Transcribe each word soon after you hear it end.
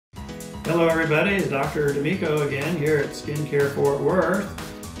Hello everybody, it's Dr. Damico again here at Skincare Fort Worth.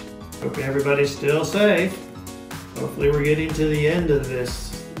 Hope everybody's still safe. Hopefully we're getting to the end of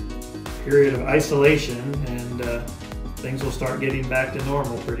this period of isolation and things will start getting back to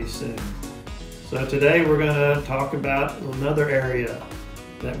normal pretty soon. So today we're going to talk about another area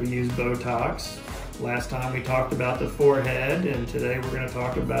that we use Botox. Last time we talked about the forehead, and today we're going to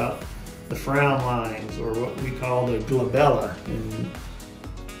talk about the frown lines, or what we call the glabella in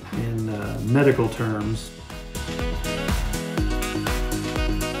medical terms.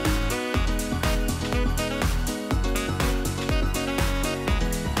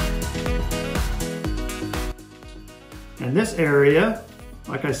 And this area,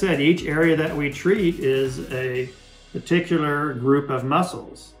 like I said, each area that we treat is a particular group of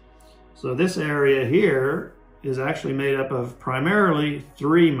muscles. So this area here is actually made up of primarily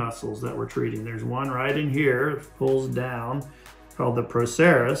 3 muscles that we're treating. There's one right in here, pulls down, called the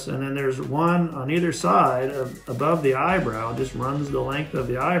procerus, and then there's one on either side above the eyebrow, just runs the length of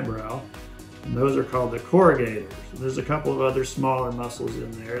the eyebrow, and those are called the corrugators. There's a couple of other smaller muscles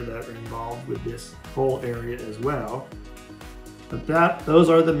in there that are involved with this whole area as well. But those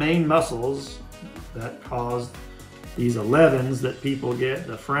are the main muscles that cause these 11s that people get,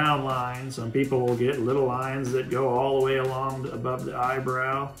 the frown lines. Some people will get little lines that go all the way along above the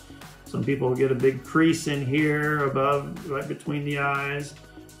eyebrow. Some people will get a big crease in here above, right between the eyes,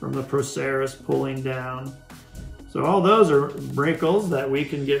 from the procerus pulling down. So all those are wrinkles that we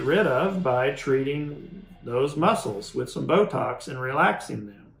can get rid of by treating those muscles with some Botox and relaxing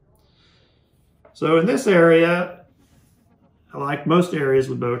them. So in this area, like most areas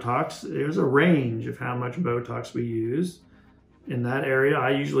with Botox, there's a range of how much Botox we use. In that area,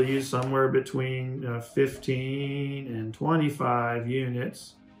 I usually use somewhere between 15 and 25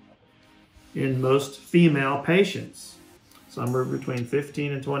 units in most female patients, somewhere between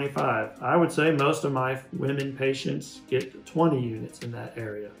 15 and 25. I would say most of my women patients get 20 units in that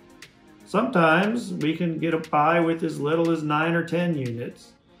area. Sometimes we can get by with as little as 9 or 10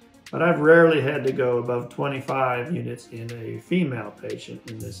 units, but I've rarely had to go above 25 units in a female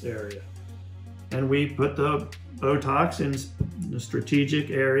patient in this area. And we put the Botox in the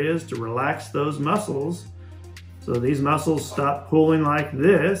strategic areas to relax those muscles. So these muscles stop pulling like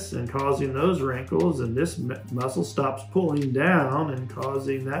this and causing those wrinkles, and this muscle stops pulling down and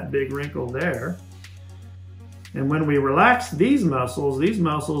causing that big wrinkle there. And when we relax these muscles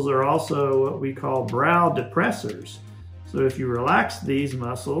are also what we call brow depressors. So if you relax these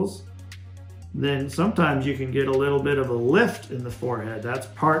muscles, then sometimes you can get a little bit of a lift in the forehead. That's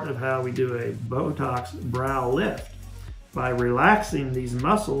part of how we do a Botox brow lift. By relaxing these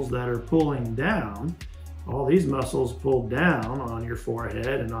muscles that are pulling down, all these muscles pull down on your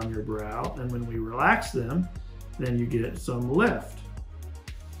forehead and on your brow, and when we relax them, then you get some lift.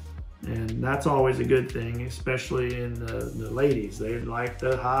 And that's always a good thing, especially in the ladies. They like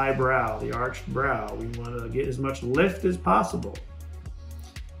the high brow, the arched brow. We want to get as much lift as possible.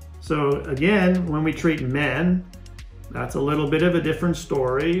 So again, when we treat men, that's a little bit of a different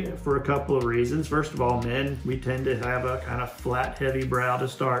story for a couple of reasons. First of all, men, we tend to have a kind of flat, heavy brow to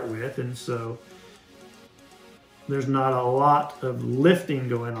start with, and so there's not a lot of lifting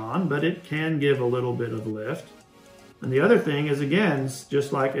going on, but it can give a little bit of lift. And the other thing is, again,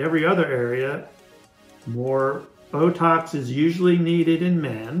 just like every other area, more Botox is usually needed in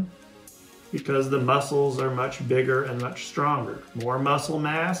men because the muscles are much bigger and much stronger. More muscle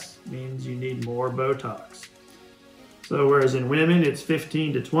mass means you need more Botox. So whereas in women, it's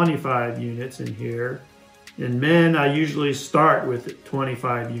 15 to 25 units in here. In men, I usually start with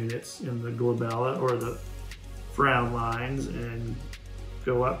 25 units in the glabella or the frown lines and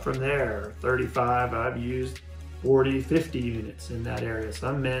go up from there. 35, I've used 40, 50 units in that area.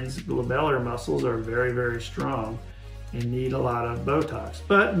 Some men's glabellar muscles are very, very strong and need a lot of Botox.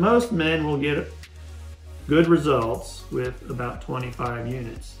 But most men will get good results with about 25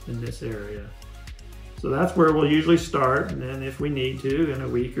 units in this area. So that's where we'll usually start, and then if we need to, in a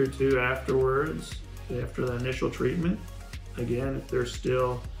week or two afterwards, after the initial treatment, again, if there's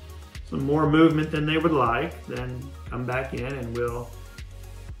still some more movement than they would like, then come back in and we'll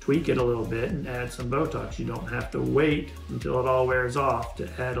tweak it a little bit and add some Botox. You don't have to wait until it all wears off to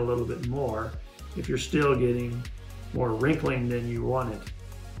add a little bit more if you're still getting more wrinkling than you wanted.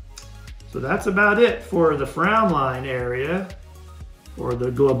 So that's about it for the frown line area, or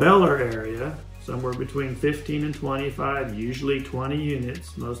the glabellar area, somewhere between 15 and 25, usually 20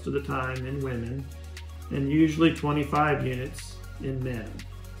 units most of the time in women, and usually 25 units in men.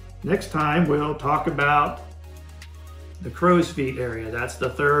 Next time we'll talk about the crow's feet area. That's the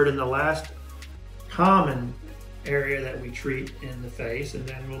third and the last common area that we treat in the face, and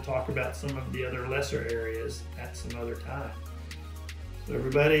then we'll talk about some of the other lesser areas at some other time. So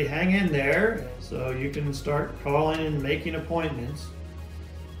everybody hang in there so you can start calling and making appointments.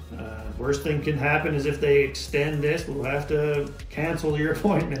 Worst thing can happen is if they extend this, we'll have to cancel your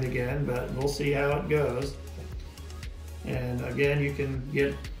appointment again, but we'll see how it goes. And again, you can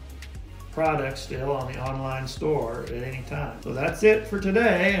get products still on the online store at any time. So that's it for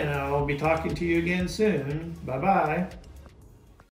today, and I'll be talking to you again soon. Bye-bye.